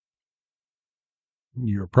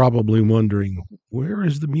You're probably wondering, where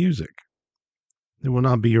is the music? There will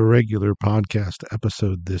not be a regular podcast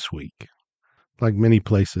episode this week. Like many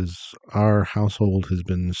places, our household has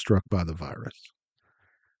been struck by the virus.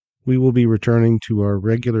 We will be returning to our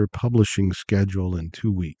regular publishing schedule in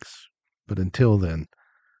 2 weeks. But until then,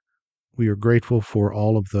 we are grateful for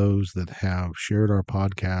all of those that have shared our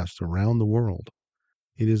podcast around the world.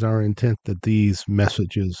 It is our intent that these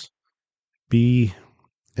messages be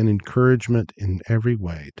an encouragement in every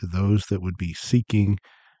way to those that would be seeking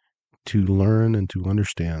to learn and to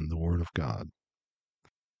understand the Word of God.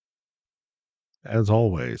 As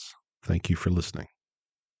always, thank you for listening.